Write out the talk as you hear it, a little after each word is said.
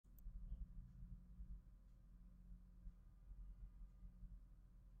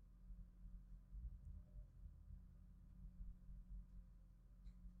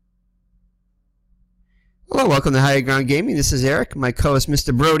Hello, welcome to Higher Ground Gaming. This is Eric. My co-host,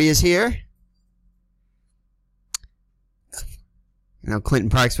 Mr. Brody, is here. You know,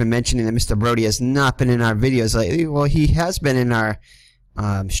 Clinton Park's been mentioning that Mr. Brody has not been in our videos lately. Well, he has been in our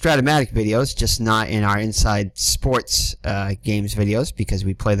Strat-o-matic videos, just not in our Inside Sports games videos because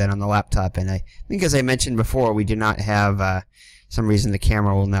we play that on the laptop. And I think, as I mentioned before, we do not have, some reason the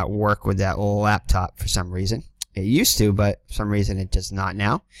camera will not work with that laptop for some reason. It used to, but for some reason it does not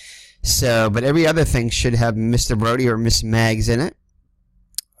now. So, but every other thing should have Mr. Brody or Miss Mags in it.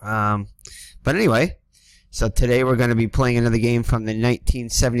 But anyway, so today we're going to be playing another game from the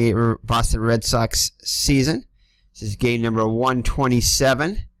 1978 Boston Red Sox season. This is game number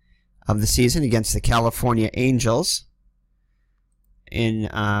 127 of the season against the California Angels in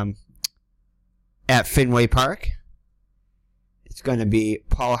at Fenway Park. It's going to be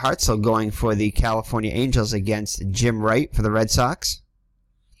Paul Hartzell going for the California Angels against Jim Wright for the Red Sox.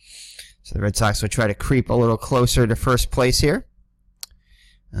 So the Red Sox will try to creep a little closer to first place here.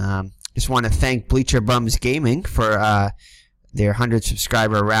 Just want to thank Bleacher Bums Gaming for their 100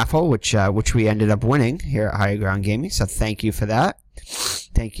 subscriber raffle, which we ended up winning here at Higher Ground Gaming. So thank you for that.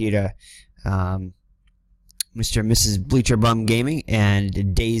 Thank you to Mr. and Mrs. Bleacher Bum Gaming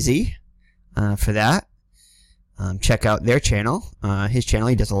and Daisy for that. Check out their channel. His channel,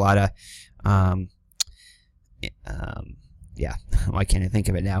 he does a lot of yeah, why can't I think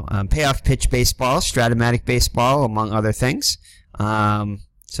of it now? Payoff pitch baseball, Strat-o-matic baseball, among other things.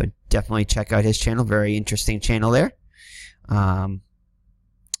 So definitely check out his channel. Very interesting channel there. Among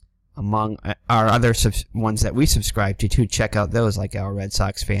our other ones that we subscribe to, check out those, like our Red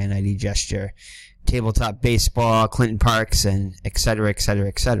Sox Fan, ID Gesture, Tabletop Baseball, Clinton Parks, and et cetera, et cetera,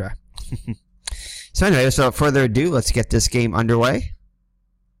 et cetera. So anyway, without further ado, let's get this game underway.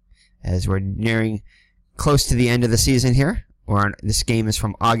 As we're nearing close to the end of the season here. This game is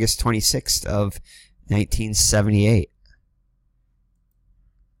from August 26th of 1978.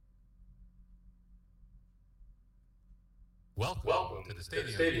 Welcome to the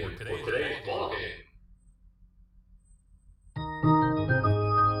stadium for today's ball game.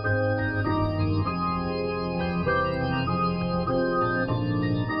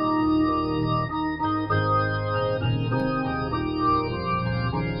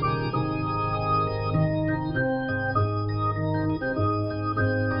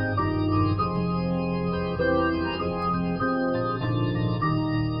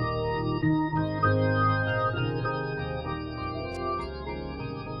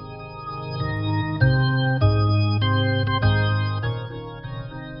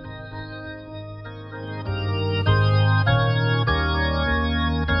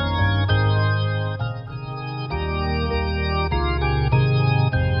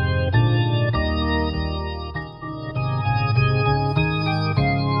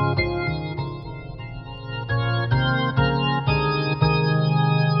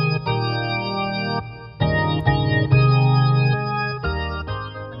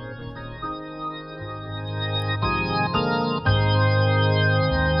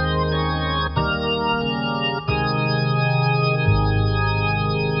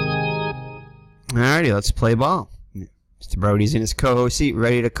 Alrighty, let's play ball. Mr. Brody's in his co-host seat,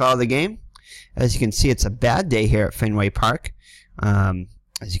 ready to call the game. As you can see, it's a bad day here at Fenway Park.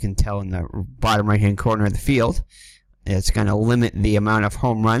 As you can tell in the bottom right-hand corner of the field, it's going to limit the amount of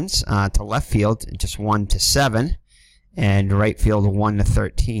home runs to left field, just 1 to 7, and right field 1 to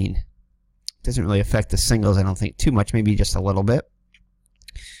 13. Doesn't really affect the singles, I don't think, too much, maybe just a little bit.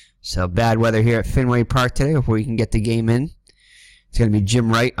 So bad weather here at Fenway Park today. Before we can get the game in, it's going to be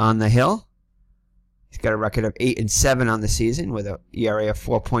Jim Wright on the hill. He's got a record of 8-7 on the season with an ERA of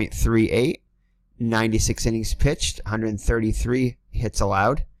 4.38, 96 innings pitched, 133 hits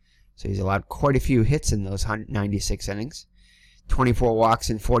allowed. So he's allowed quite a few hits in those 96 innings, 24 walks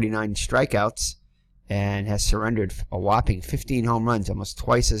and 49 strikeouts, and has surrendered a whopping 15 home runs, almost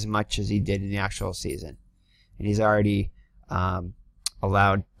twice as much as he did in the actual season. And he's already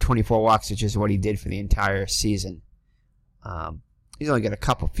allowed 24 walks, which is what he did for the entire season. He's only got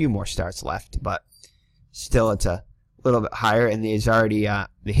a few more starts left, but still, it's a little bit higher, and there's already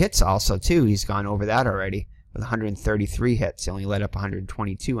the hits also, too. He's gone over that already with 133 hits. He only let up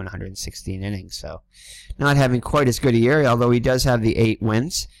 122 in 116 innings, so not having quite as good a year, although he does have the 8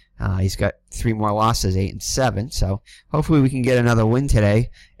 wins. He's got 3 more losses, 8-7, so hopefully we can get another win today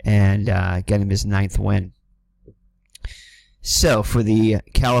and get him his 9th win. So, for the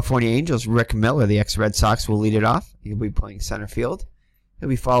California Angels, Rick Miller, the ex-Red Sox, will lead it off. He'll be playing center field. He'll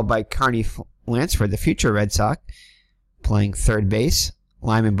be followed by Carney Lansford, the future Red Sox, playing third base.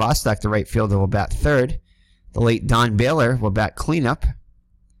 Lyman Bostock, the right fielder, will bat third. The late Don Baylor will bat cleanup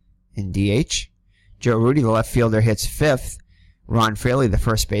in DH. Joe Rudi, the left fielder, hits 5th. Ron Fraley, the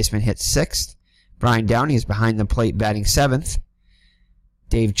first baseman, hits 6th. Brian Downey is behind the plate batting 7th.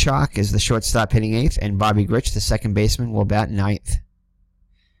 Dave Chalk is the shortstop hitting 8th. And Bobby Grich, the second baseman, will bat 9th.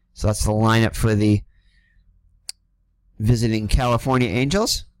 So that's the lineup for the visiting California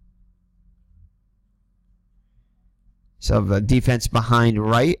Angels. So the defense behind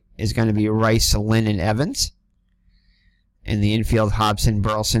Wright is going to be Rice, Lynn, and Evans. In the infield, Hobson,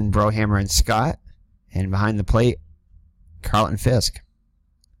 Burleson, Brohammer, and Scott. And behind the plate, Carlton Fisk.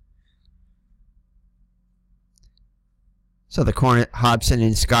 So the corner, Hobson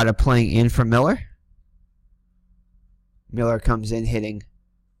and Scott are playing in for Miller. Miller comes in hitting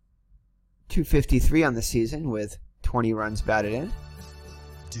 .253 on the season with 20 runs batted in.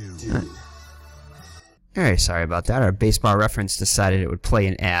 Very sorry about that. Our Baseball Reference decided it would play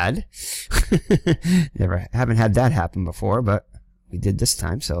an ad. Haven't had that happen before, but we did this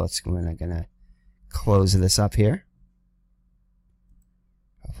time. So we're gonna close this up here.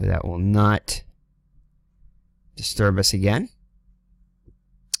 Hopefully that will not disturb us again.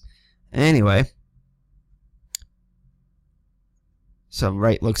 Anyway, so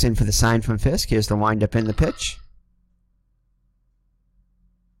Wright looks in for the sign from Fisk. Here's the windup in the pitch.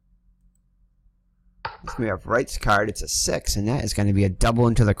 It's going to be off Wright's card. It's a 6, and that is going to be a double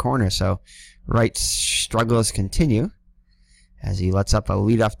into the corner. So Wright's struggles continue as he lets up a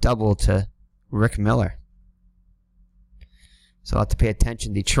leadoff double to Rick Miller. So I'll have to pay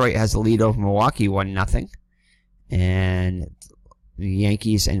attention. Detroit has the lead over Milwaukee 1-0. And the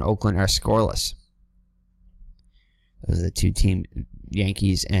Yankees and Oakland are scoreless. Those are the two teams,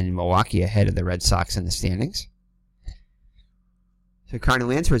 Yankees and Milwaukee, ahead of the Red Sox in the standings. So Carney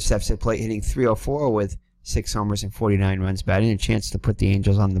Lansford steps to the plate, hitting .304 with 6 homers and 49 runs batted. A chance to put the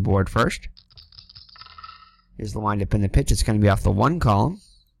Angels on the board first. Here's the windup in the pitch. It's going to be off the 1 column.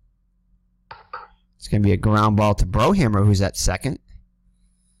 It's going to be a ground ball to Brohammer, who's at second.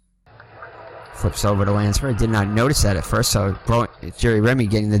 Flips over to Lansford. Did not notice that at first, so it's Jerry Remy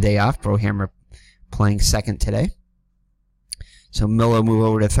getting the day off. Brohammer playing second today. So Miller move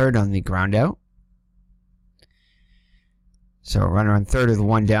over to third on the ground out. So runner on third with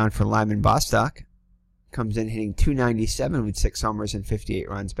 1 down for Lyman Bostock. Comes in hitting .297 with 6 homers and 58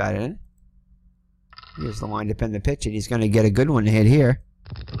 runs batted in. Here's the windup in the pitch, and he's going to get a good one to hit here.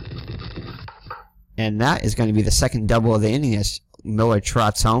 And that is going to be the second double of the inning as Miller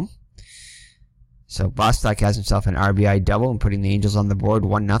trots home. So Bostock has himself an RBI double and putting the Angels on the board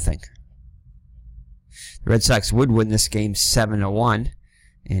 1-0. The Red Sox would win this game 7-1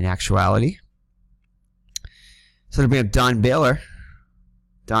 in actuality. So to bring up Don Baylor.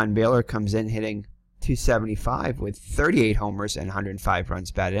 Don Baylor comes in hitting .275 with 38 homers and 105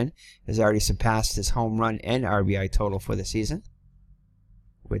 runs batted in. Has already surpassed his home run and RBI total for the season,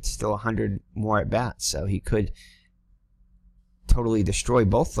 with still 100 more at bats. So he could totally destroy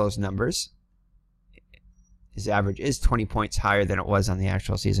both those numbers. His average is 20 points higher than it was on the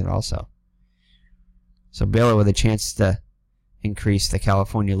actual season also. So Baylor with a chance to increase the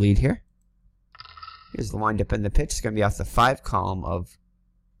California lead here. Here's the windup in the pitch. It's going to be off the 5 column of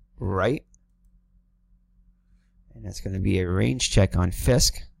Wright. And that's going to be a range check on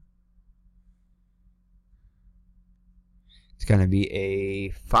Fisk. It's going to be a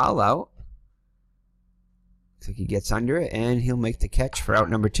foul out. Looks like he gets under it, and he'll make the catch for out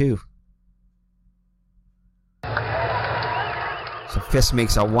number 2. So Fisk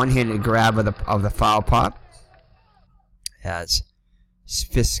makes a one-handed grab of the foul pop. As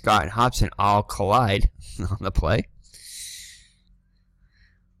Fisk, Scott, and Hobson all collide on the play.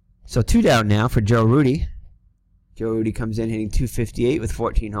 So 2 down now for Joe Rudi. Joe Rudi comes in hitting .258 with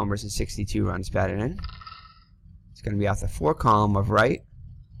 14 homers and 62 runs batted in. It's going to be off the 4 column of Wright.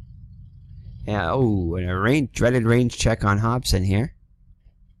 And a dreaded range check on Hobson here.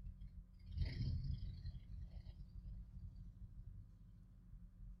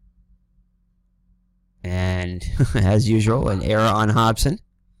 And, as usual, an error on Hobson.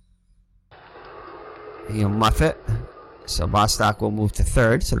 He'll muff it. So Bostock will move to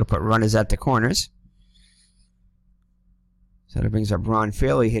third. So it'll put runners at the corners. So that brings up Ron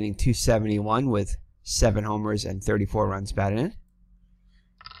Fraley hitting .271 with 7 homers and 34 runs batted in.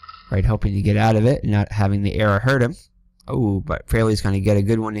 Wright hoping to get out of it and not having the error hurt him. But Fraley's going to get a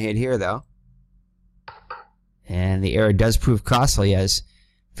good one to hit here, though. And the error does prove costly as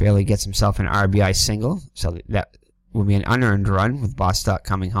Fraley gets himself an RBI single, so that will be an unearned run with Bostock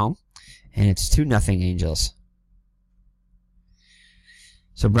coming home. And it's 2-0 Angels.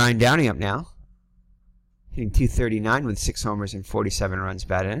 So Brian Downey up now, hitting .239 with 6 homers and 47 runs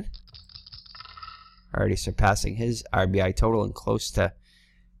batted in. Already surpassing his RBI total and close to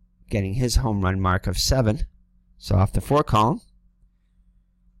getting his home run mark of 7. So off the 4 column.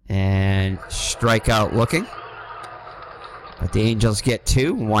 And strikeout looking. But the Angels get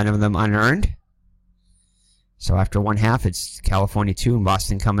 2, one of them unearned. So after 1/2, it's California 2 and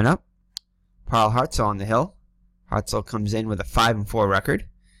Boston coming up. Paul Hartzell on the hill. Hartzell comes in with a 5-4 record.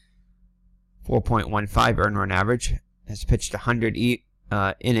 4.15 earned run average. Has pitched 100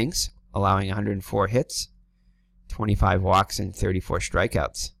 innings, allowing 104 hits, 25 walks, and 34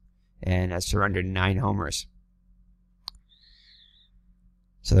 strikeouts. And has surrendered 9 homers.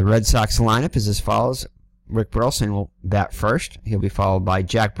 So the Red Sox lineup is as follows. Rick Burleson will bat first. He'll be followed by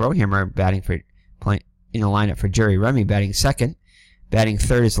Jack Brohammer playing in the lineup for Jerry Remy, batting second. Batting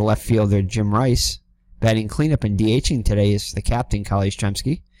third is the left fielder Jim Rice. Batting cleanup and DHing today is the captain, Kali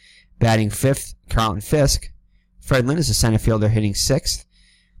Yastrzemski. Batting fifth, Carlton Fisk. Fred Lynn is the center fielder, hitting 6th.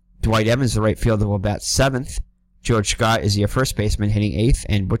 Dwight Evans, the right fielder, will bat 7th. George Scott is your first baseman, hitting 8th.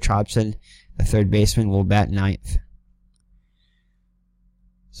 And Butch Hobson, the third baseman, will bat 9th.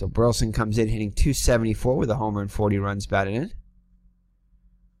 So Burleson comes in hitting .274 with a homer and 40 runs batted in.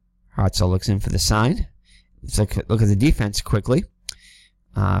 Hartzell looks in for the sign. Let's look at the defense quickly.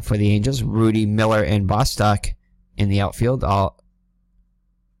 For the Angels, Rudy, Miller, and Bostock in the outfield, all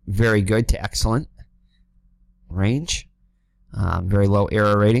very good to excellent range. Very low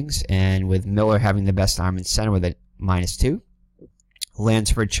error ratings, and with Miller having the best arm in center with a -2.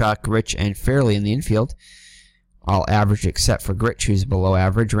 Lansford, Chuck, Rich, and Fairley in the infield, all average except for Gritch, who's below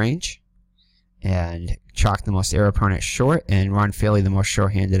average range. And Chalk the most error prone at short, and Ron Fairley the most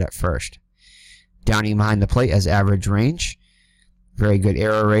short-handed at first. Downing behind the plate has average range, very good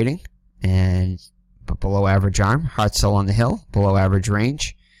error rating, but below average arm. Hartzell on the hill, below average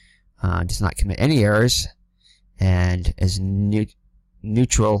range, does not commit any errors, and is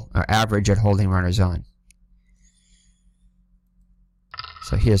neutral or average at holding runners on.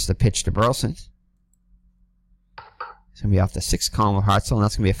 So here's the pitch to Burleson. It's going to be off the 6th column of Hartzell, and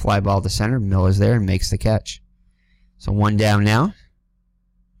that's going to be a fly ball to center. Miller's there and makes the catch. So 1 down now.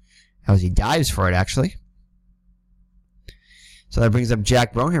 As he dives for it, actually. So that brings up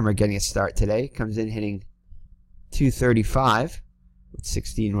Jack Brohammer getting a start today. Comes in hitting .235 with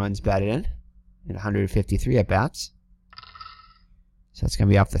 16 runs batted in and 153 at-bats. So that's going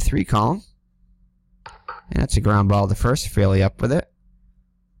to be off the 3 column. And that's a ground ball to first. Fairly up with it.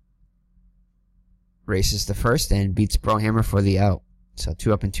 Races to first and beats Brohammer for the out. So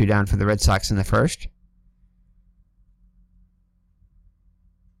 2 up and 2 down for the Red Sox in the first.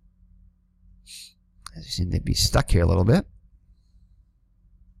 As you seem to be stuck here a little bit.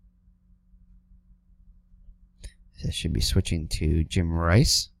 This should be switching to Jim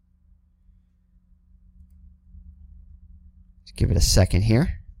Rice. Let's give it a second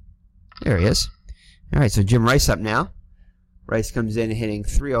here. There he is. All right, so Jim Rice up now. Rice comes in hitting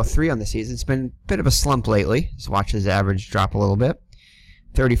 .303 on the season. It's been a bit of a slump lately. Just watch his average drop a little bit.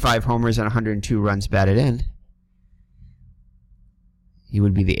 35 homers and 102 runs batted in. He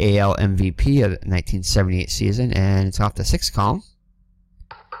would be the AL MVP of the 1978 season, and it's off the 6th column.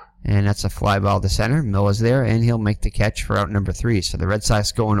 And that's a fly ball to center. Miller's there, and he'll make the catch for out number 3. So the Red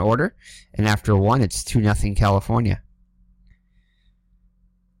Sox go in order, and after 1, it's 2-0 California.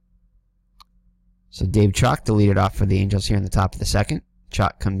 So Dave Chalk to lead it off for the Angels here in the top of the 2nd.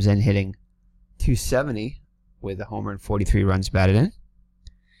 Chalk comes in hitting .270 with a homer and 43 runs batted in.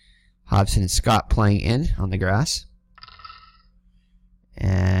 Hobson and Scott playing in on the grass.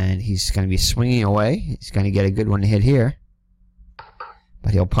 And he's going to be swinging away. He's going to get a good one to hit here.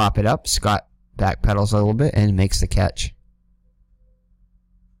 But he'll pop it up. Scott backpedals a little bit and makes the catch.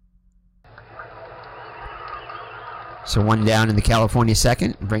 So 1 down in the California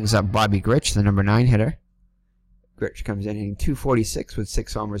 2nd. Brings up Bobby Gritch, the number 9 hitter. Gritch comes in hitting .246 with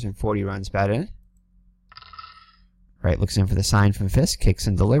 6 homers and 40 runs batted in. Wright looks in for the sign from Fisk. Kicks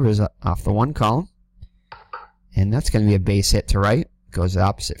and delivers off the 1 column. And that's going to be a base hit to Wright. Goes the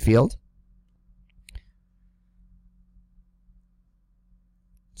opposite field.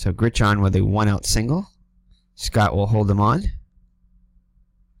 So Gritch on with a 1-out single. Scott will hold him on.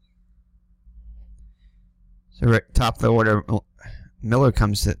 So top of the order, Miller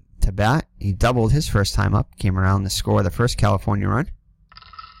comes to bat. He doubled his first time up. Came around to score the first California run.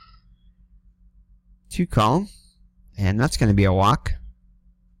 2 column. And that's going to be a walk.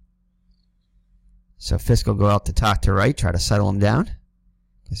 So Fisk will go out to talk to Wright, try to settle him down.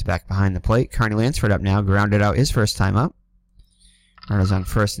 Gets back behind the plate. Carney Lansford up now, grounded out his first time up. Runners on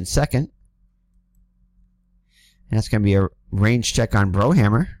 1st and 2nd. And that's going to be a range check on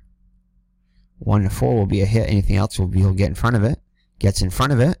Brohammer. 1-4 will be a hit. Anything else he'll get in front of it. Gets in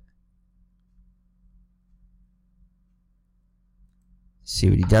front of it. See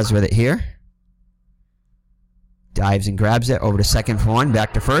what he does with it here. Dives and grabs it over to second for one,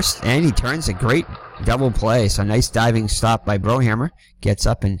 back to first, and he turns a great double play. So nice diving stop by Brohammer. Gets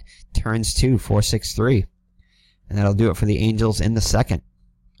up and turns two, 4-6-3. And that'll do it for the Angels in the second.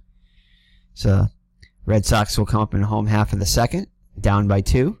 So Red Sox will come up in the home half of the second, down by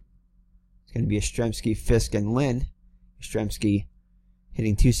 2. It's going to be Yastrzemski, Fisk, and Lynn. Yastrzemski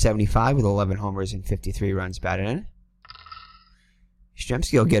hitting .275 with 11 homers and 53 runs batted in.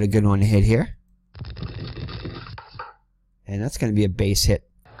 Yastrzemski will get a good one to hit here. And that's going to be a base hit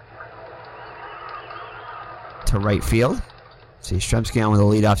to right field. So Yastrzemski on with a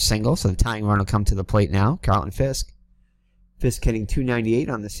leadoff single, so the tying run will come to the plate now. Carlton Fisk. Fisk hitting .298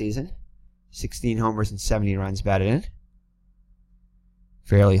 on the season. 16 homers and 70 runs batted in.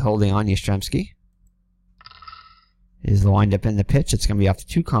 Fairly holding on Yastrzemski. Is the windup in the pitch. It's going to be off the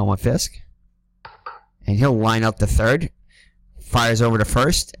 2 column with Fisk. And he'll line up the third. Fires over to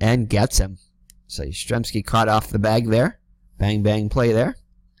first and gets him. So Yastrzemski caught off the bag there. Bang, bang play there.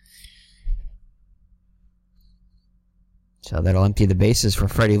 So that'll empty the bases for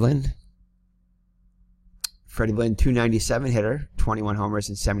Freddie Lynn. Freddie Lynn, .297 hitter, 21 homers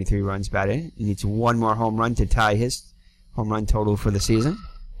and 73 runs batted in. He needs one more home run to tie his home run total for the season.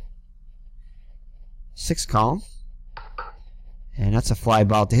 6 column. And that's a fly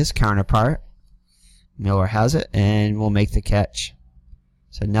ball to his counterpart. Miller has it and will make the catch.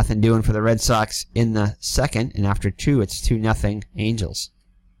 So nothing doing for the Red Sox in the second. And after 2, it's 2-0 Angels.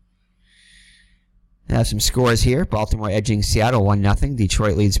 I have some scores here. Baltimore edging Seattle 1-0.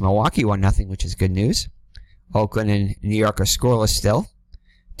 Detroit leads Milwaukee 1-0, which is good news. Oakland and New York are scoreless still.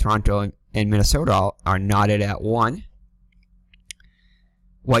 Toronto and Minnesota are knotted at 1.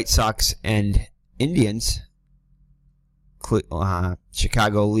 White Sox and Indians.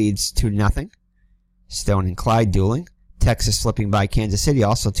 Chicago leads 2-0. Stone and Clyde dueling. Texas slipping by Kansas City,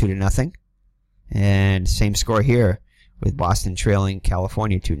 also 2-0. And same score here with Boston trailing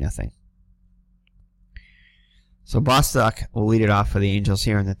California 2-0. So Bostock will lead it off for the Angels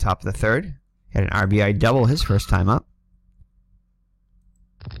here in the top of the third. Had an RBI double his first time up.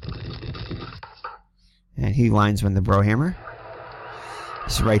 And he lines when the Brohammer.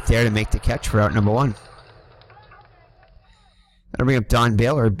 He's right there to make the catch for out number 1. That'll bring up Don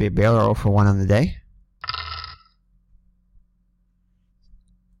Baylor. Baylor 0 for 1 on the day.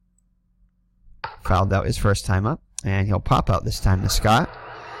 Fouled out his first time up. And he'll pop out this time to Scott.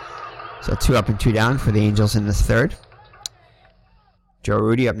 So 2 up and 2 down for the Angels in this third. Joe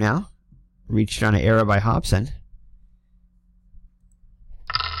Rudy up now. Reached on an error by Hobson.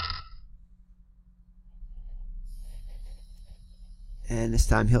 And this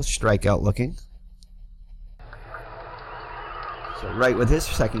time he'll strike out looking. So Wright with his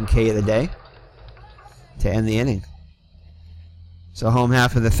second K of the day to end the inning. So home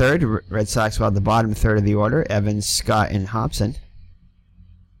half of the third. Red Sox will have the bottom third of the order. Evans, Scott, and Hobson.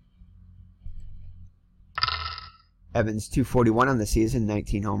 Evans, .241 on the season,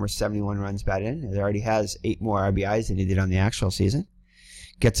 19 homers, 71 runs batted in. He already has 8 more RBIs than he did on the actual season.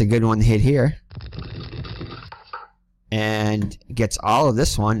 Gets a good one hit here. And gets all of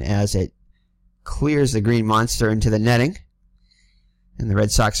this one as it clears the Green Monster into the netting. And the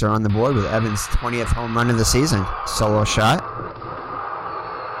Red Sox are on the board with Evans' 20th home run of the season. Solo shot.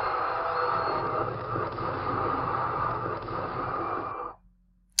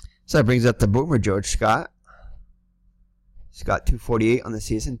 So that brings up the boomer, George Scott. Scott, .248 on the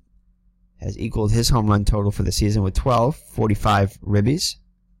season. Has equaled his home run total for the season with 12, 45 ribbies.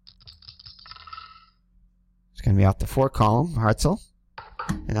 It's going to be off the 4 column, Hartzell.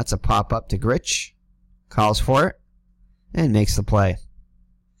 And that's a pop-up to Grich. Calls for it. And makes the play.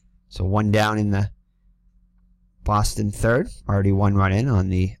 So 1 down in the Boston third. Already 1 run in on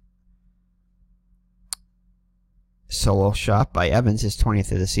the solo shot by Evans, his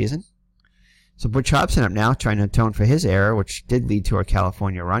 20th of the season. So Butch Hobson up now, trying to atone for his error, which did lead to a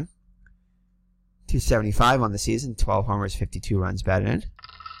California run. .275 on the season, 12 homers, 52 runs batted in.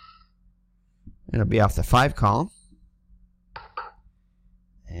 It'll be off the 5 column.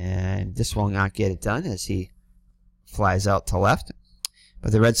 And this will not get it done as he flies out to left.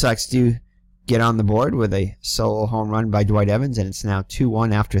 But the Red Sox do get on the board with a solo home run by Dwight Evans, and it's now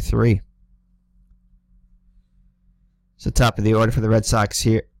 2-1 after 3. So top of the order for the Red Sox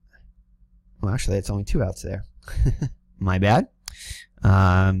here. Well, actually, it's only 2 outs there. My bad.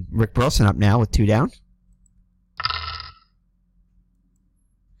 Rick Burleson up now with 2 down.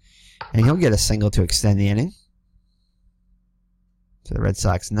 And he'll get a single to extend the inning. So the Red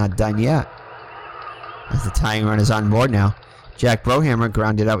Sox not done yet. As the tying run is on board now. Jack Brohammer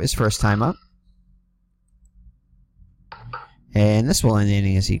grounded out his first time up. And this will end the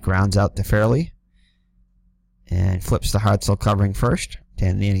inning as he grounds out to Fairley and flips to Hartzell covering first. To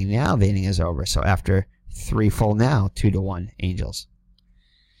end the inning now, the inning is over. So after 3 full now, 2-1 Angels.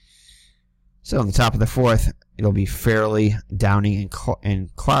 So on the top of the fourth, it'll be Fairley, Downing, and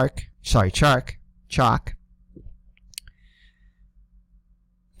Chalk.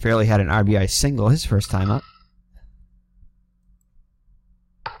 Fairley had an RBI single his first time up.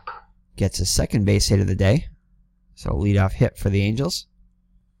 Gets his second base hit of the day. So leadoff hit for the Angels.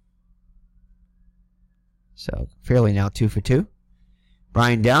 So Fairley now 2 for 2.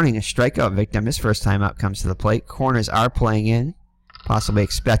 Brian Downing, a strikeout victim, his first time up, comes to the plate. Corners are playing in, possibly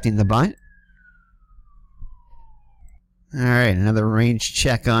expecting the bunt. All right, another range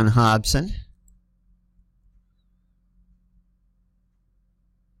check on Hobson.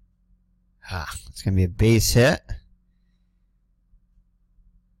 It's going to be a base hit.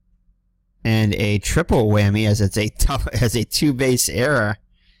 And a triple whammy as it's a 2-base error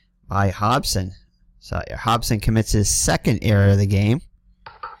by Hobson. So Hobson commits his second error of the game.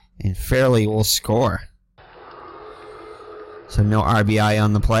 And Fairley will score. So no RBI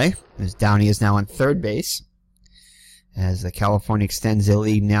on the play, as Downey is now on third base. As the California extends the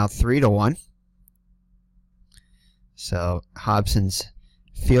lead now 3-1. So Hobson's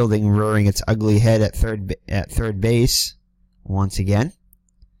fielding rearing its ugly head at third base once again.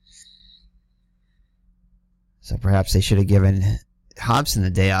 So perhaps they should have given Hobson the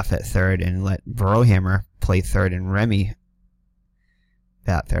day off at third and let Brohammer play third and Remy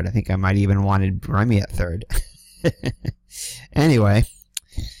bat third. I think I might even wanted Remy at third. Anyway,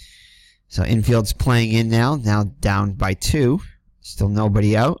 so infield's playing in now down by 2. Still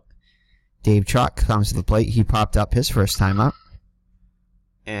nobody out. Dave Chalk comes to the plate. He popped up his first time up.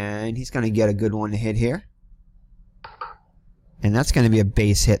 And he's going to get a good one to hit here. And that's going to be a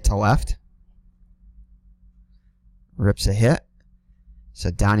base hit to left. Rips a hit.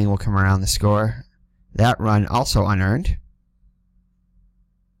 So Downing will come around the score. That run also unearned.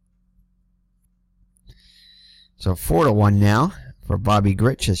 So 4-1 now for Bobby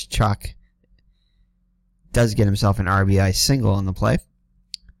Grich as Chalk does get himself an RBI single on the play.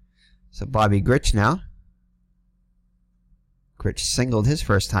 So Bobby Grich now. Grich singled his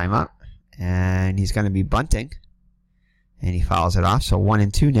first time up. And he's going to be bunting. And he fouls it off. So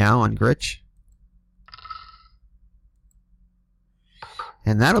 1-2 now on Grich.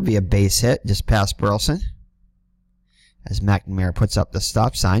 And that'll be a base hit just past Burleson. As McNamara puts up the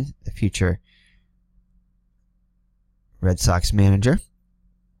stop sign. The future Red Sox manager.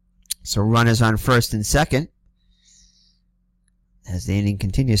 So runners on first and second. As the inning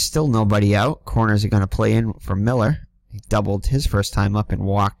continues, still nobody out. Corners are going to play in for Miller. He doubled his first time up and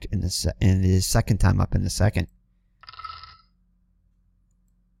walked in his second time up in the second.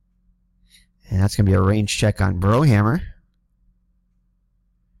 And that's going to be a range check on Brohammer.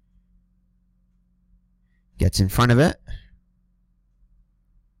 Gets in front of it.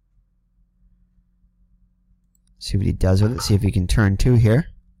 See what he does with it. See if he can turn 2 here.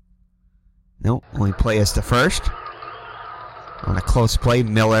 Nope. Only play is to first. On a close play,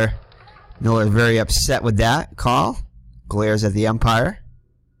 Miller very upset with that call. Glares at the umpire.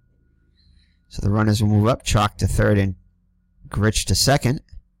 So the runners will move up. Chalk to third and Grich to second.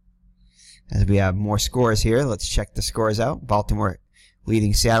 As we have more scores here, let's check the scores out. Baltimore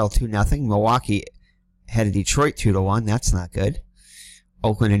leading Seattle 2-0. Milwaukee ahead of Detroit 2-1. That's not good.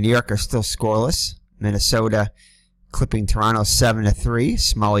 Oakland and New York are still scoreless. Minnesota clipping Toronto 7-3.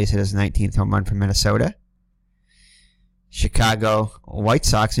 Smalley's hit his 19th home run for Minnesota. Chicago White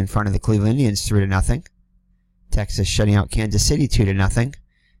Sox in front of the Cleveland Indians 3-0. Texas shutting out Kansas City 2-0.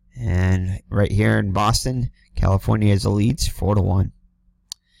 And right here in Boston, California is the leads 4-1.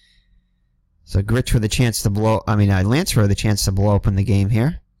 So Grich with a chance to Lance for the chance to blow open the game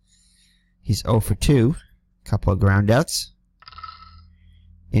here. He's 0 for 2. Couple of groundouts.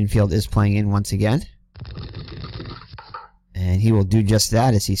 Infield is playing in once again. And he will do just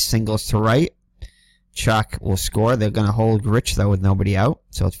that as he singles to right. Chalk will score. They're going to hold Grich, though, with nobody out.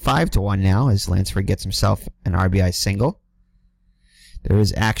 So it's 5-1 now as Lansford gets himself an RBI single. There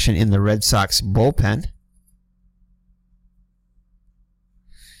is action in the Red Sox bullpen.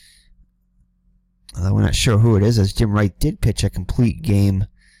 Although we're not sure who it is, as Jim Wright did pitch a complete game,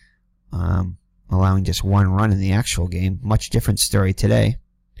 allowing just 1 run in the actual game. Much different story today.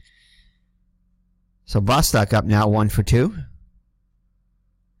 So Bostock up now 1 for 2.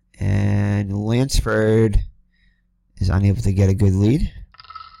 And Lansford is unable to get a good lead.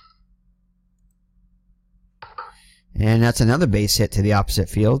 And that's another base hit to the opposite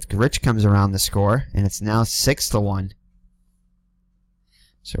field. Grich comes around the score, and it's now 6-1.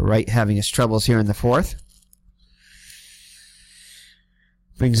 So Wright having his troubles here in the fourth.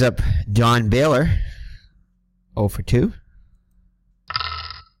 Brings up Don Baylor, 0 for 2.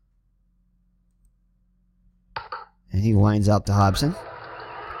 And he winds out to Hobson.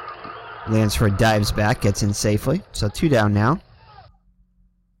 Lansford dives back, gets in safely. So 2 down now.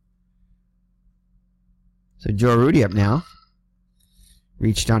 So Joe Rudy up now.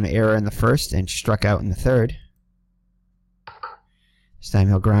 Reached on an error in the first and struck out in the third. This time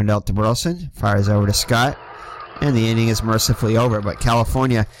he'll ground out to Burleson. Fires over to Scott. And the inning is mercifully over. But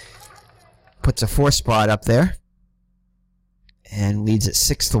California puts a 4 spot up there. And leads it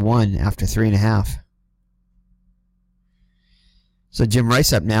 6-1 after 3.5. So Jim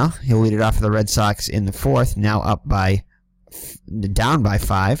Rice up now. He'll lead it off for the Red Sox in the 4th. Now down by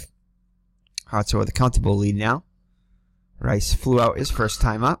 5. Hartzell with a comfortable lead now. Rice flew out his first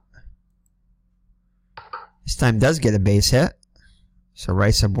time up. This time does get a base hit. So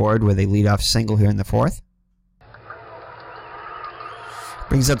Rice aboard with a leadoff single here in the 4th.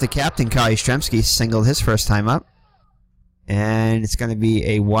 Brings up the captain, Kyle Yastrzemski, singled his first time up. And it's going to be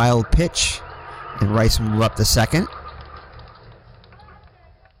a wild pitch. And Rice will move up to second.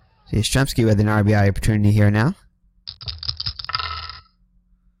 So Yastrzemski with an RBI opportunity here now.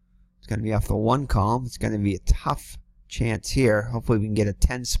 It's going to be off the 1 column. It's going to be a tough chance here. Hopefully we can get a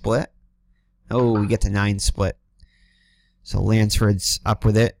 10 split. Oh, we get the 9 split. So Lansford's up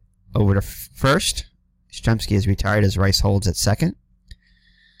with it over to first. Yastrzemski is retired as Rice holds at second.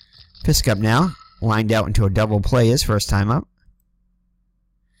 Fisk up now. Lined out into a double play his first time up.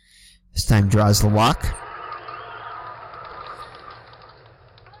 This time draws the walk.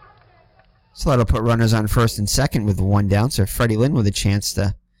 So that'll put runners on first and second with the 1 down. So Freddie Lynn with a chance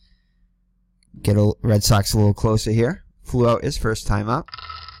to get Red Sox a little closer here. Flew out his first time up.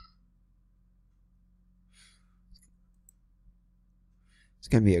 It's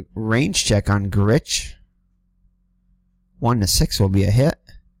going to be a range check on Grich. 1-6 will be a hit.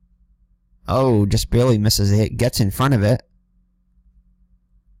 Oh, just barely misses a hit. Gets in front of it.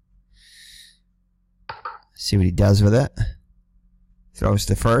 See what he does with it. Throws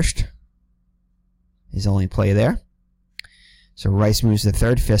to first. His only play there. So Rice moves to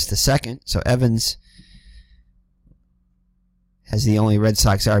third, Fisk to second. So Evans has the only Red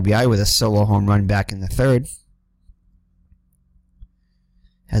Sox RBI with a solo home run back in the 3rd.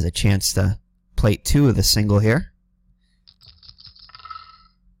 Has a chance to plate 2 with a single here.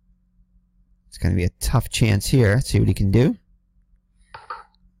 It's going to be a tough chance here. Let's see what he can do.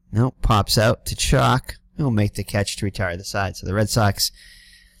 Nope, pops out to Chalk. He'll make the catch to retire the side. So the Red Sox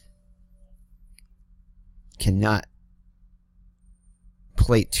cannot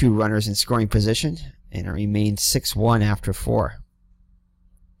plate 2 runners in scoring position, and it remains 6-1 after 4.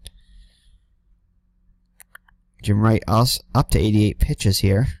 Jim Wright also up to 88 pitches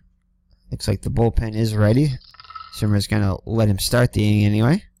here. Looks like the bullpen is ready. Zimmer's going to let him start the inning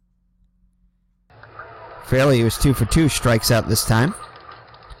anyway. Fairley was 2 for 2, strikes out this time.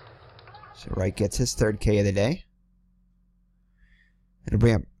 So Wright gets his 3rd K of the day. It'll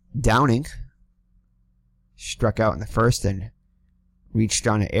bring up Downing. Struck out in the 1st and reached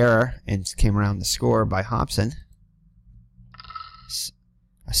on an error and came around the score by Hobson.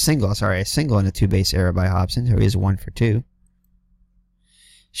 A single and a 2-base error by Hobson, so he is 1 for 2.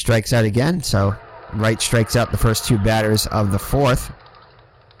 Strikes out again, so Wright strikes out the first 2 batters of the 5th.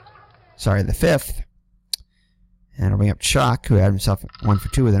 And it'll bring up Chalk, who had himself 1 for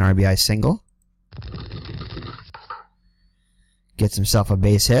 2 with an RBI single. Gets himself a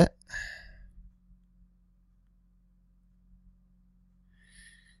base hit.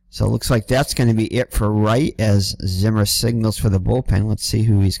 So it looks like that's going to be it for Wright as Zimmer signals for the bullpen. Let's see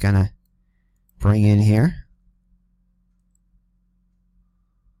who he's going to bring in here.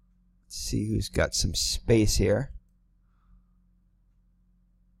 Let's see who's got some space here.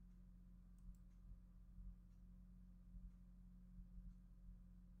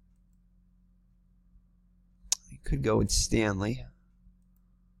 He could go with Stanley.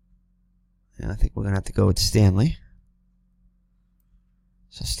 Yeah, I think we're going to have to go with Stanley.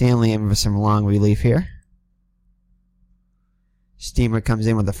 So Stanley in for some long relief here. Steamer comes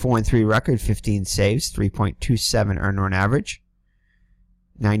in with a 4-3 record, 15 saves, 3.27 earned run average,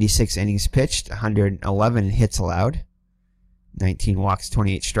 96 innings pitched, 111 hits allowed, 19 walks,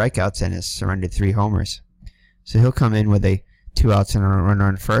 28 strikeouts, and has surrendered 3 homers. So he'll come in with a 2 outs and a runner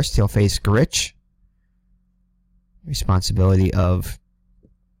on first. He'll face Grich. Responsibility of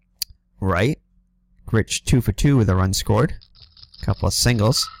Wright. Grich 2 for 2 with a run scored. Couple of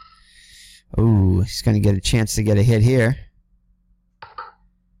singles. Ooh, he's going to get a chance to get a hit here.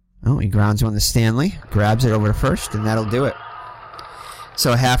 Oh, he grounds one to Stanley. Grabs it over to first, and that'll do it.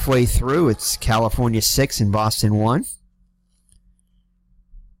 So halfway through, it's California 6 and Boston 1.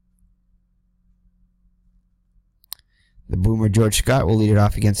 George Scott will lead it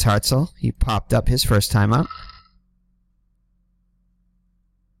off against Hartzell. He popped up his first time up.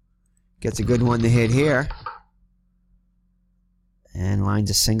 Gets a good one to hit here. And lines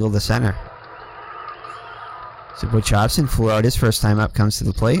a single to center. So Butch Hobson flew out his first time up, comes to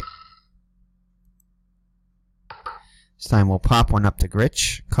the plate. This time we'll pop one up to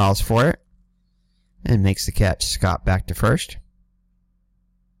Gritch, calls for it, and makes the catch. Scott back to first.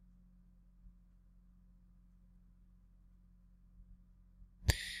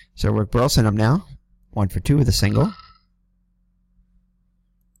 So Rick Burleson up now, 1 for 2 with a single.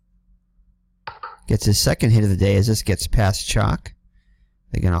 Gets his second hit of the day as this gets past Chalk.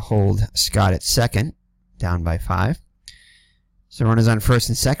 They're going to hold Scott at second, down by 5. So runners on first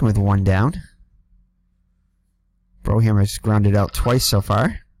and second with 1 down. Brohammer's grounded out twice so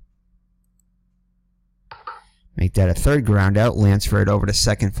far. Make that a third ground out. Lansford over to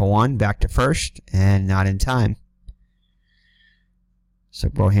second for 1, back to first, and not in time. So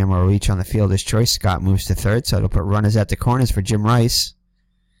Brohammer will reach on the fielder's choice. Scott moves to third, so it'll put runners at the corners for Jim Rice.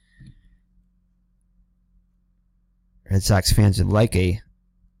 Red Sox fans would like a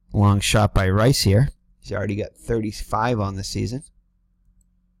long shot by Rice here. He's already got 35 on the season.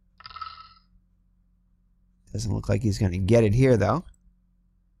 Doesn't look like he's going to get it here, though,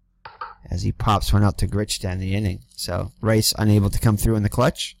 as he pops one out to Gritch to end the inning. So Rice unable to come through in the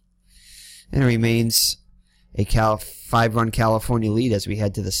clutch. And it remains a 5-run California lead as we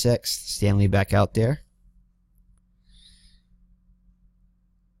head to the 6th. Stanley back out there.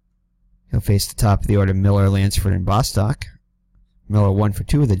 He'll face the top of the order, Miller, Lansford, and Bostock. Miller 1 for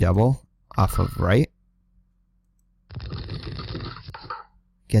 2 with a double off of Wright.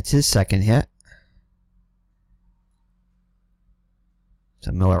 Gets his second hit.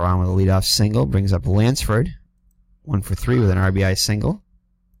 So Miller on with a leadoff single, brings up Lansford. 1 for 3 with an RBI single.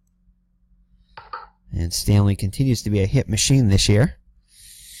 And Stanley continues to be a hit machine this year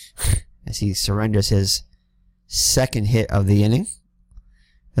as he surrenders his second hit of the inning.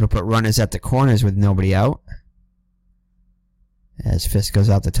 It'll put runners at the corners with nobody out. As Fisk goes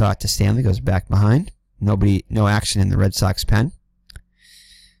out to talk to Stanley, goes back behind. No action in the Red Sox pen.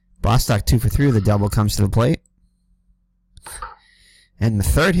 Bostock 2 for 3 with a double comes to the plate. And the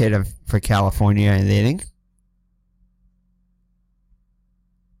third hit for California in the inning.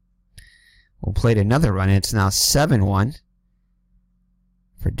 We'll plate another run. It's now 7-1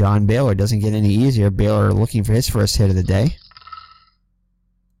 for Don Baylor. Doesn't get any easier. Baylor looking for his first hit of the day.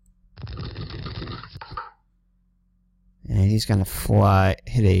 And he's going to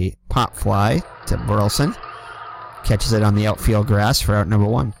hit a pop fly to Burleson. Catches it on the outfield grass for out number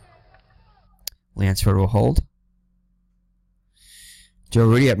 1. Lansford will hold. Joe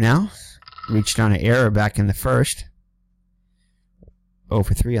Rudy up now. Reached on an error back in the first. 0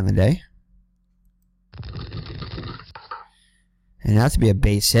 for 3 on the day. And that's to be a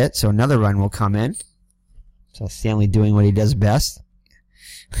base hit, so another run will come in. So Stanley doing what he does best.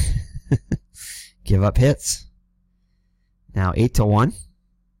 Give up hits. Now 8-1.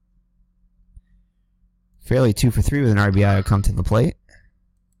 Fairley 2 for 3 with an RBI will come to the plate.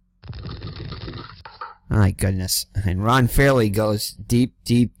 My goodness. And Ron Fairley goes deep,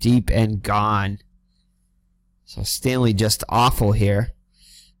 deep, deep and gone. So Stanley just awful here.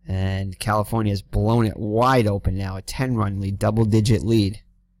 And California has blown it wide open now. A 10-run lead, double-digit lead.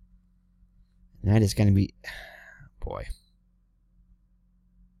 And that is going to be... Boy.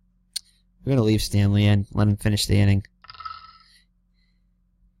 We're going to leave Stanley in. Let him finish the inning.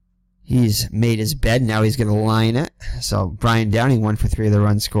 He's made his bed. Now he's going to line it. So Brian Downing 1 for 3 of the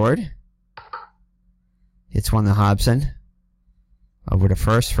runs scored. Hits one to Hobson. Over to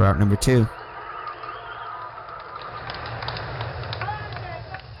first for out number 2.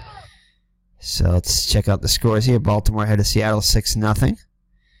 So let's check out the scores here. Baltimore ahead of Seattle 6-0.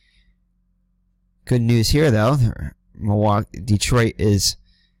 Good news here, though. Detroit is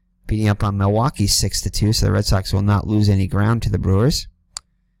beating up on Milwaukee 6-2, so the Red Sox will not lose any ground to the Brewers.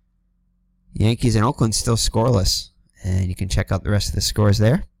 Yankees and Oakland still scoreless, and you can check out the rest of the scores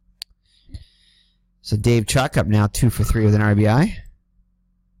there. So Dave Chalk up now 2 for 3 with an RBI.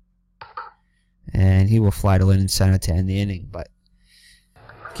 And he will fly to Linden Center to end the inning. But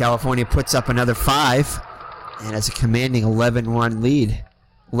California puts up another 5 and has a commanding 11-1 lead.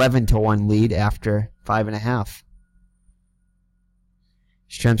 11-1 lead after 5.5.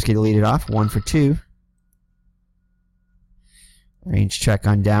 Stremski to lead it off, 1 for 2. Range check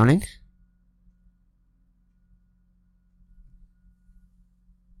on Downing.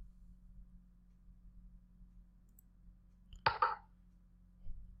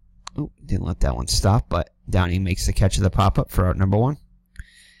 Oh, didn't let that one stop, but Downing makes the catch of the pop-up for out number 1.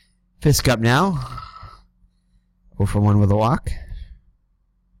 Fisk up now. 0 for 1 with a walk.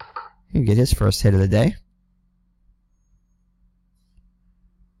 He'll get his first hit of the day.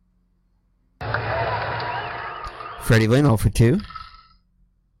 Freddie Lynn 0 for 2.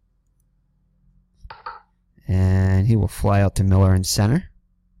 And he will fly out to Miller in center.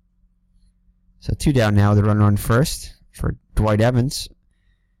 So 2 down now with a runner on first for Dwight Evans.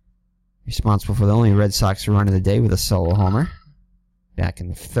 Responsible for the only Red Sox run of the day with a solo homer. Back in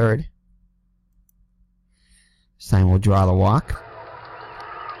the third. This time we'll draw the walk.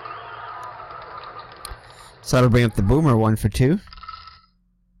 So that'll bring up the Boomer 1 for 2.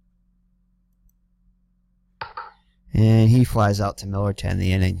 And he flies out to Miller to end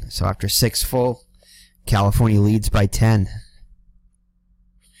the inning. So after 6 full, California leads by 10.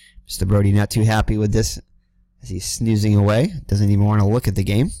 Mr. Brody not too happy with this as he's snoozing away. Doesn't even want to look at the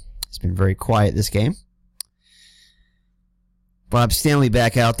game. It's been very quiet this game. Bob Stanley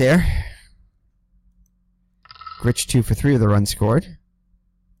back out there. Gritch 2 for 3 with a run scored.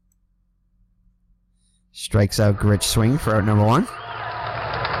 Strikes out Gritch swing for out number 1.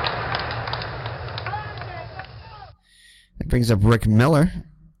 That brings up Rick Miller,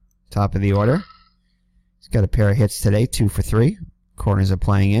 top of the order. He's got a pair of hits today, 2 for 3. Corners are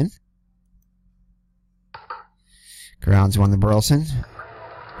playing in. Grounds 1 to Burleson.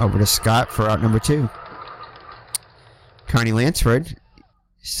 Over to Scott for out number 2. Carney Lansford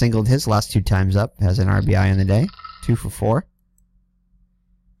singled his last 2 times up, has an RBI in the day, 2 for 4.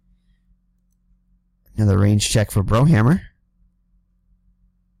 Another range check for Brohammer.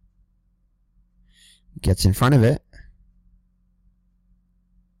 Gets in front of it.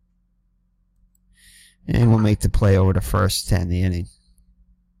 And we'll make the play over to first to end the inning.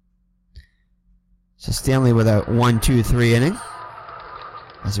 So Stanley with a 1-2-3 inning.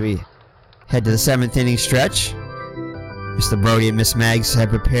 As we head to the 7th inning stretch. Mr. Brody and Miss Maggs have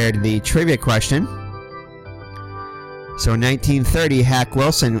prepared the trivia question. So in 1930, Hack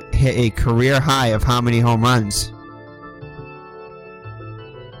Wilson hit a career high of how many home runs?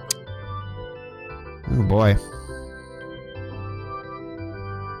 Oh boy.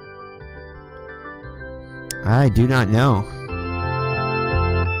 I do not know.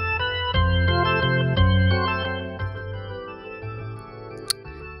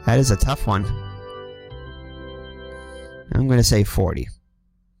 That is a tough one. I'm going to say 40.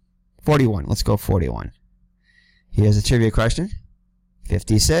 41. Let's go 41. Here's a trivia question.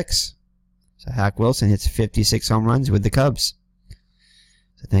 56. So Hack Wilson hits 56 home runs with the Cubs.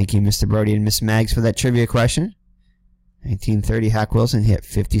 So thank you, Mr. Brody and Miss Maggs, for that trivia question. 1930, Hack Wilson hit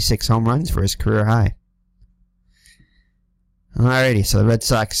 56 home runs for his career high. Alrighty, so the Red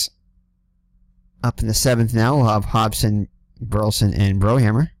Sox up in the 7th now. We'll have Hobson, Burleson, and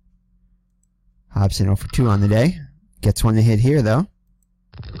Brohammer. Hobson 0 for 2 on the day. Gets one to hit here, though.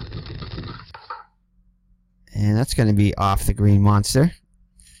 And that's going to be off the Green Monster.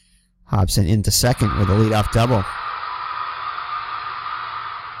 Hobson into second with a leadoff double.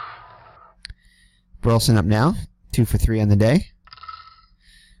 Burleson up now. 2 for 3 on the day.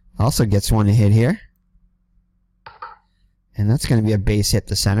 Also gets one to hit here. And that's going to be a base hit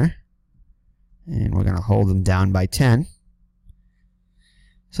to center. And we're going to hold them down by 10.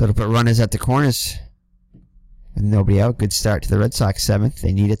 So to put runners at the corners with nobody out. Good start to the Red Sox 7th.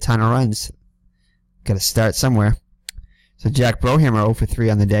 They need a ton of runs. Got to start somewhere. So Jack Brohammer 0 for 3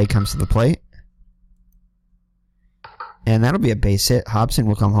 on the day comes to the plate. And that'll be a base hit. Hobson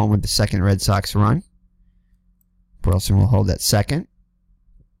will come home with the second Red Sox run. Burleson will hold at second.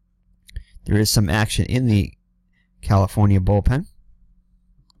 There is some action in the California bullpen.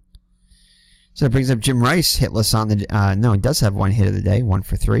 So that brings up Jim Rice, hitless on the... no, he does have one hit of the day, 1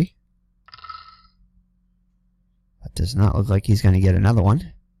 for 3. That does not look like he's going to get another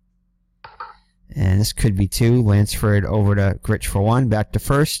one. And this could be 2. Lansford over to Gritch for 1, back to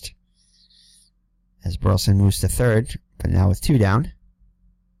first. As Burleson moves to third, but now with 2 down.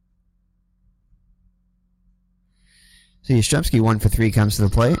 So Yastrzemski 1 for 3 comes to the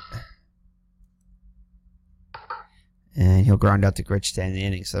plate. And he'll ground out to Gritch to end the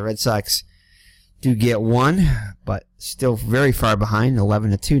inning. So the Red Sox do get 1, but still very far behind,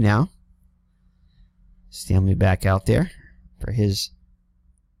 11-2 now. Stanley back out there for his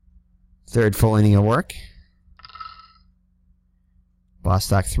 3rd full inning of work.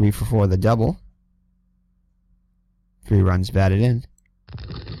 Bostock 3 for 4 the double. 3 runs batted in.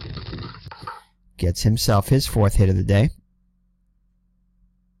 Gets himself his 4th hit of the day.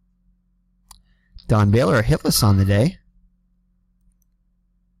 Don Baylor hitless on the day.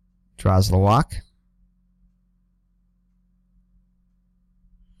 Draws the walk.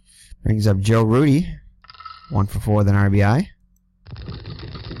 Brings up Joe Rudy. 1 for 4 with an RBI.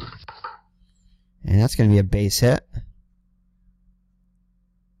 And that's going to be a base hit.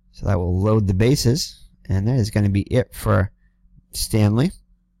 So that will load the bases. And that is going to be it for Stanley,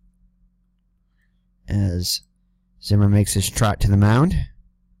 as Zimmer makes his trot to the mound.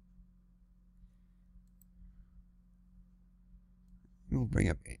 We'll bring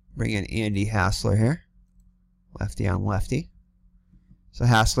in Andy Hassler here. Lefty on lefty. So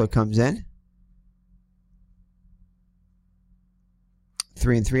Hassler comes in.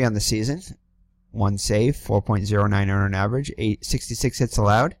 3-3 on the season. 1 save, 4.09 earned average, 66 hits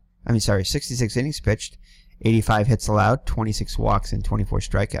allowed. 66 innings pitched, 85 hits allowed, 26 walks, and 24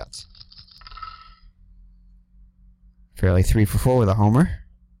 strikeouts. Fairly 3 for 4 with a homer.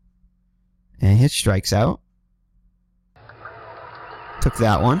 And hit strikes out. Took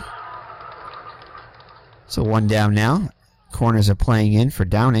that one. So 1 down now. Corners are playing in for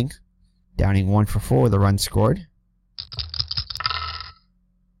Downing. Downing 1 for 4 with a run scored.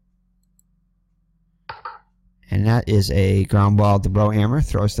 And that is a ground ball to Brohammer.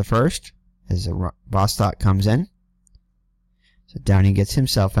 Throws to first as Bostock comes in. So Downing gets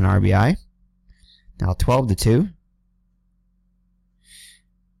himself an RBI. Now 12-2.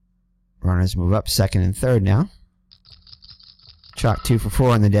 Runners move up second and third now. Chalk 2 for 4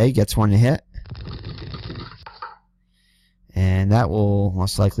 on the day. Gets 1 to hit. And that will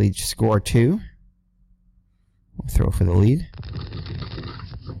most likely score 2. We'll throw for the lead.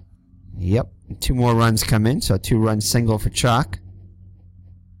 Yep. 2 more runs come in, so a 2-run single for Chalk.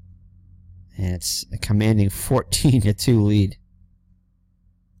 And it's a commanding 14-2 lead.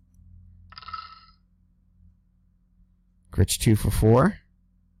 Gritch 2 for 4.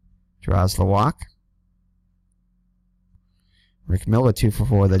 Draws the walk. Rick Miller 2 for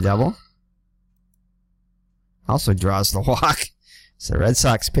 4 with a double. Also draws the walk. So Red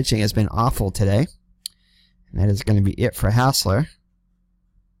Sox pitching has been awful today. And that is going to be it for Hassler.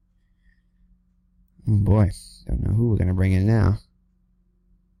 Oh boy, don't know who we're going to bring in now.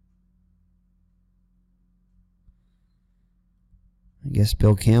 I guess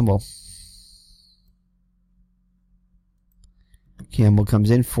Bill Campbell. Campbell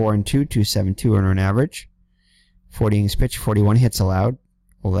comes in 4-2, 2.72 earned average. 40 innings pitched, 41 hits allowed.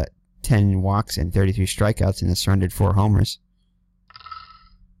 We'll let 10 walks and 33 strikeouts, and has surrendered 4 homers.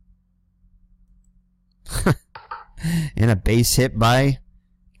 And a base hit by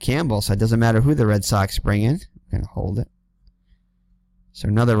Campbell, so it doesn't matter who the Red Sox bring in. I'm going to hold it. So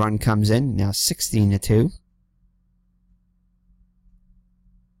another run comes in, now 16-2.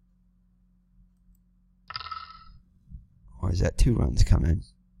 Or is that 2 runs come in?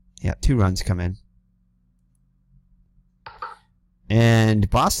 Yeah, 2 runs come in. And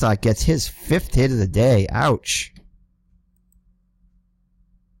Bostock gets his 5th hit of the day. Ouch.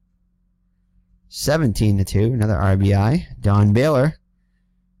 17-2, another RBI. Don Baylor,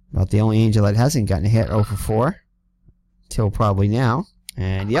 about the only Angel that hasn't gotten a hit, 0 for 4. Till probably now.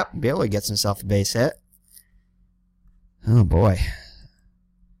 And yep, Baylor gets himself a base hit. Oh boy.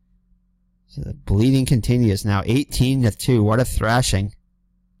 So the bleeding continues now. 18-2. What a thrashing.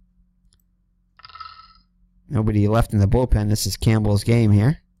 Nobody left in the bullpen. This is Campbell's game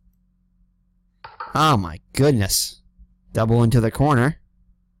here. Oh my goodness. Double into the corner.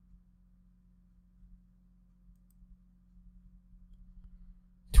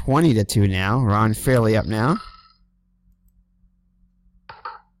 $20-2 now. Ron Fairley up now.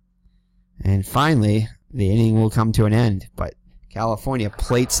 And finally, the inning will come to an end. But California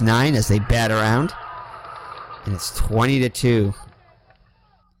plates 9 as they bat around. And it's 20-2.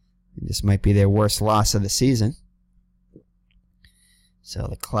 This might be their worst loss of the season. So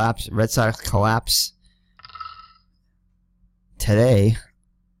the collapse, Red Sox collapse today.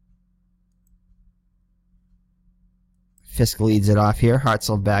 Fisk leads it off here.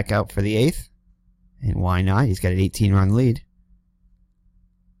 Hartzell back out for the 8th. And why not? He's got an 18-run lead.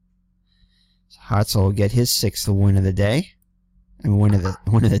 So Hartzell will get his 6th win of the day. And win of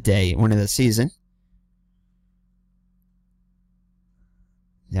the season.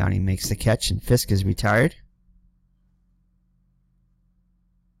 Downing makes the catch, and Fisk is retired.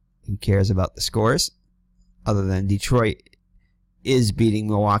 Who cares about the scores? Other than Detroit is beating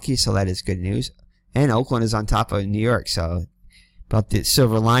Milwaukee, so that is good news. And Oakland is on top of New York, so but the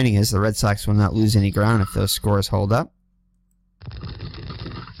silver lining is the Red Sox will not lose any ground if those scores hold up.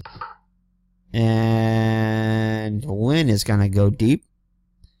 And Lynn is going to go deep.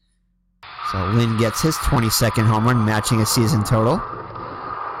 So Lynn gets his 22nd home run, matching a season total.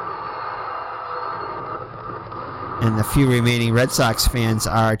 And the few remaining Red Sox fans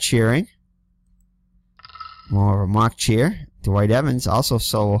are cheering. More of a mock cheer. Dwight Evans also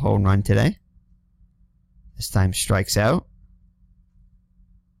solo home run today. This time strikes out.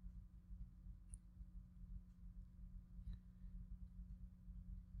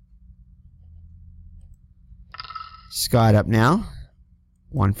 Scott up now.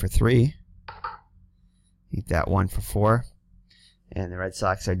 1 for 3. Eat that 1 for 4. And the Red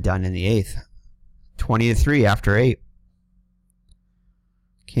Sox are done in the 8th. 20-3 after 8.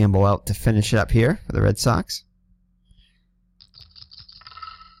 Campbell out to finish it up here for the Red Sox.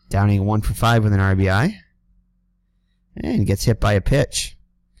 Downing 1 for 5 with an RBI. And gets hit by a pitch.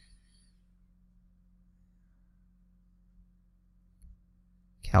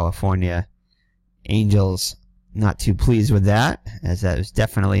 California Angels not too pleased with that, as that was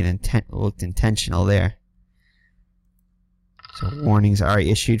definitely looked intentional there. So warnings are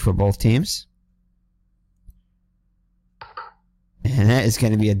issued for both teams. And that is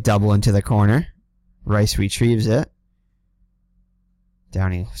going to be a double into the corner. Rice retrieves it.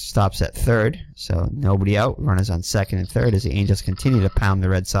 Downing stops at third, so nobody out. Runners on second and third as the Angels continue to pound the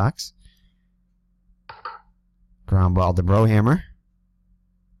Red Sox. Ground ball to Brohammer.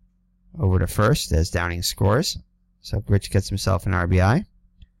 Over to first as Downing scores. So Rich gets himself an RBI.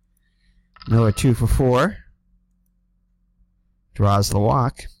 Miller 2 for 4. Draws the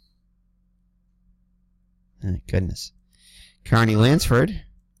walk. Oh, goodness. Carney Lansford.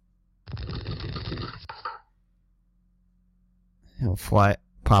 He'll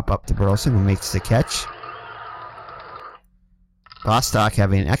pop up to Burleson, who makes the catch. Bostock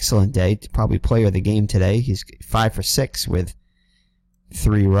having an excellent day. Probably player of the game today. He's 5 for 6 with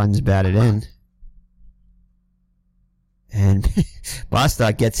 3 runs batted in. And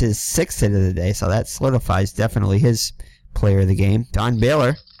Bostock gets his 6th hit of the day, so that solidifies definitely his player of the game. Don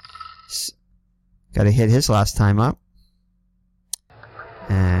Baylor got to hit his last time up.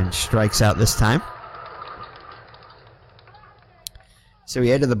 And strikes out this time. So we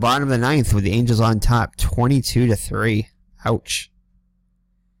head to the bottom of the 9th with the Angels on top, 22-3. Ouch.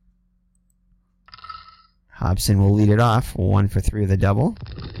 Hobson will lead it off, 1 for 3 with a double.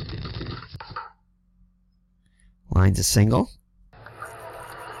 Lines a single.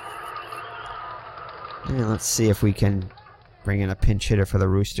 And let's see if we can bring in a pinch hitter for the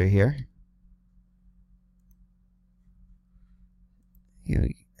Rooster here.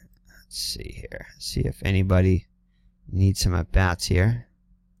 Let's see here. See if anybody needs some at-bats here.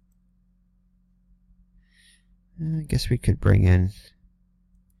 I guess we could bring in...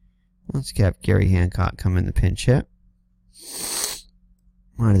 Let's have Gary Hancock come in the pinch hit.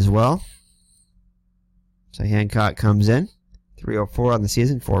 Might as well. So Hancock comes in. 304 on the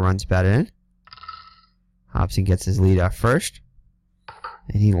season. 4 runs batted in. Hobson gets his lead off first.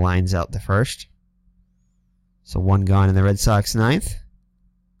 And he lines out the first. So 1 gone in the Red Sox 9th.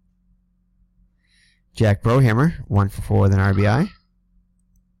 Jack Brohammer, 1 for 4 with an RBI.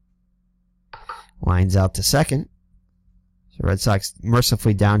 Lines out to second. So Red Sox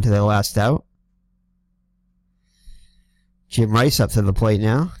mercifully down to their last out. Jim Rice up to the plate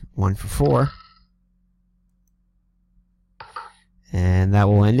now, 1 for 4. And that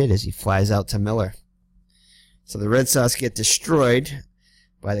will end it as he flies out to Miller. So the Red Sox get destroyed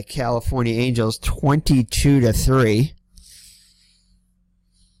by the California Angels, 22-3.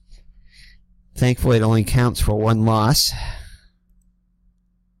 Thankfully, it only counts for 1 loss.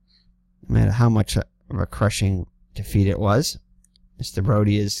 No matter how much of a crushing defeat it was. Mr.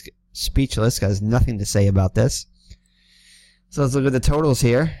 Brody is speechless, has nothing to say about this. So let's look at the totals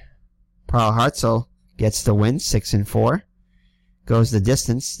here. Paul Hartzell gets the win, 6-4. Goes the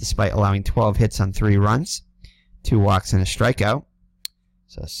distance despite allowing 12 hits on 3 runs. 2 walks and a strikeout.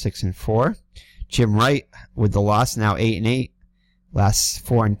 So 6-4. Jim Wright with the loss, now 8-8. Last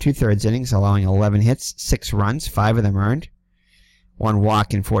 4 2/3 innings, allowing 11 hits, 6 runs, 5 of them earned. 1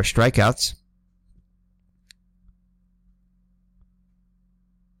 walk and 4 strikeouts.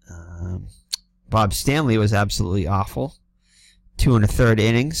 Bob Stanley was absolutely awful. 2 1/3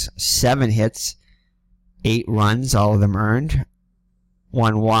 innings, 7 hits, 8 runs, all of them earned.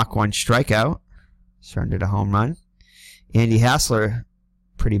 1 walk, 1 strikeout. Surrendered a home run. Andy Hassler,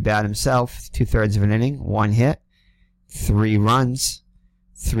 pretty bad himself. 2/3 of an inning, 1 hit, 3 runs,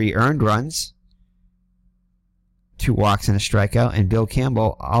 3 earned runs, 2 walks and a strikeout. And Bill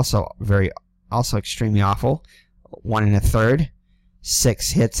Campbell, also extremely awful. 1 1/3, 6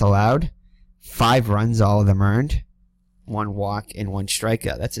 hits allowed, 5 runs, all of them earned, 1 walk and 1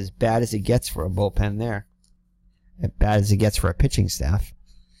 strikeout. That's as bad as it gets for a bullpen there. As bad as it gets for a pitching staff.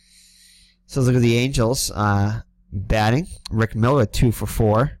 So let's look at the Angels batting. Rick Miller, 2 for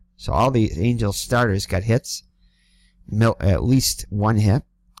 4. So all the Angels starters got hits. At least 1 hit.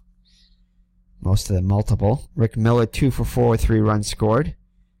 Most of them multiple. Rick Miller, 2 for 4, 3 runs scored.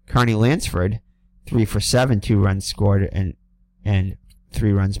 Carney Lansford, 3 for 7, 2 runs scored and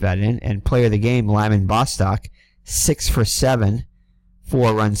 3 runs batted in. And player of the game, Lyman Bostock, 6 for 7,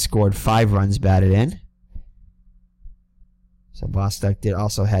 4 runs scored, 5 runs batted in. So Bostock did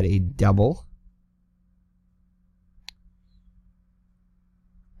also had a double.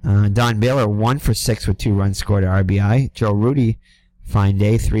 Don Baylor 1 for 6 with 2 runs scored at RBI. Joe Rudy, fine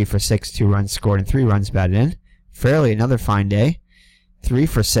day, 3 for 6, 2 runs scored and 3 runs batted in. Fairley, another fine day, 3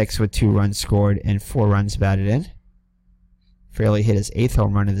 for 6 with 2 runs scored and 4 runs batted in. Fairley hit his 8th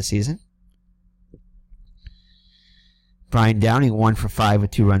home run of the season. Brian Downing 1 for 5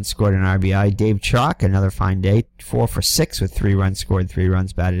 with 2 runs scored and RBI. Dave Chalk, another fine day, 4 for 6 with 3 runs scored, 3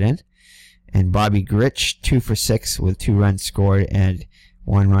 runs batted in. And Bobby Grich 2 for 6 with 2 runs scored and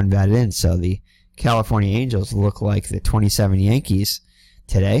 1 run batted in. So the California Angels look like the 27 Yankees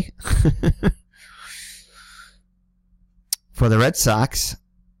today. For the Red Sox,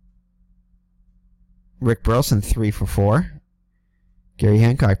 Rick Burleson 3 for 4. Gary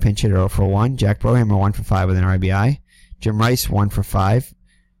Hancock pinch hitter 0 for 1. Jack Brohammer 1 for 5 with an RBI. Jim Rice 1 for 5.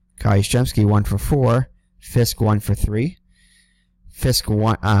 Kai Yastrzemski 1 for 4. Fisk 1 for 3.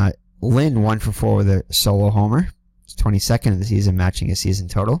 Lynn 1 for 4 with a solo homer. It's 22nd of the season, matching his season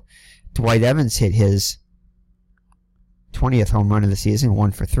total. Dwight Evans hit his 20th home run of the season,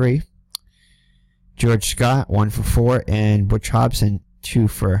 1 for 3. George Scott 1 for 4, and Butch Hobson 2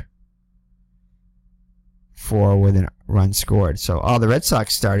 for 4 with a run scored. So all the Red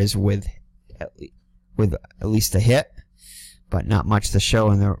Sox starters with at least a hit, but not much to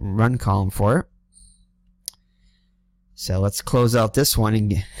show in the run column for it. So let's close out this one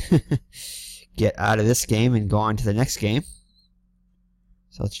and get out of this game and go on to the next game.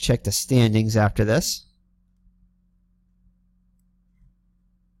 So let's check the standings after this.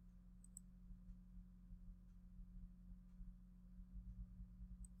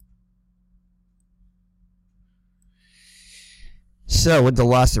 So with the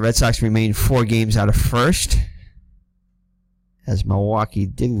loss, the Red Sox remain 4 games out of first, as Milwaukee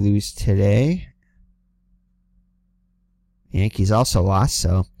did lose today. The Yankees also lost,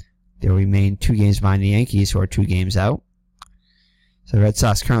 so they'll remain 2 games behind the Yankees, who are 2 games out. So the Red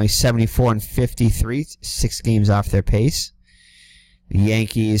Sox currently 74 and 53, 6 games off their pace. The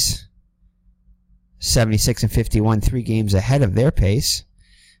Yankees 76 and 51, 3 games ahead of their pace.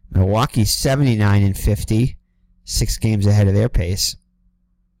 Milwaukee 79 and 50, 6 games ahead of their pace.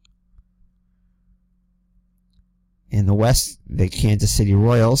 In the West, the Kansas City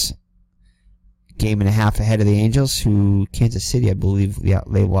Royals, game and a half ahead of the Angels, who Kansas City, I believe,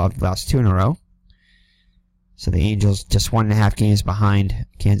 they lost 2 in a row. So the Angels just 1.5 games behind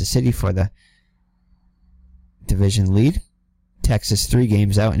Kansas City for the division lead. Texas 3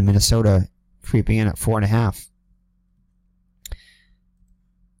 games out, and Minnesota creeping in at 4.5.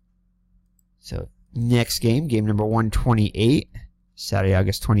 So next game, game number 128, Saturday,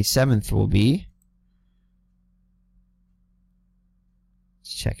 August 27th, will be,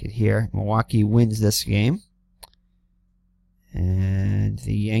 let's check it here. Milwaukee wins this game, and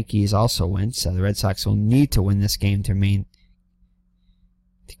the Yankees also win, so the Red Sox will need to win this game to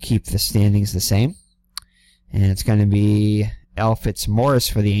keep the standings the same. And it's going to be Al Fitzmaurice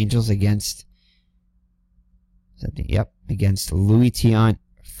for the Angels against Louis Tiant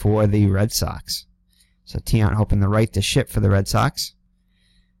for the Red Sox. So Tiant hoping to right the ship for the Red Sox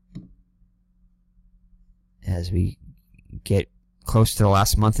as we get close to the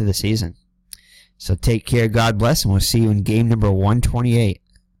last month of the season. So take care, God bless, and we'll see you in game number 128.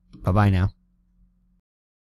 Bye-bye now.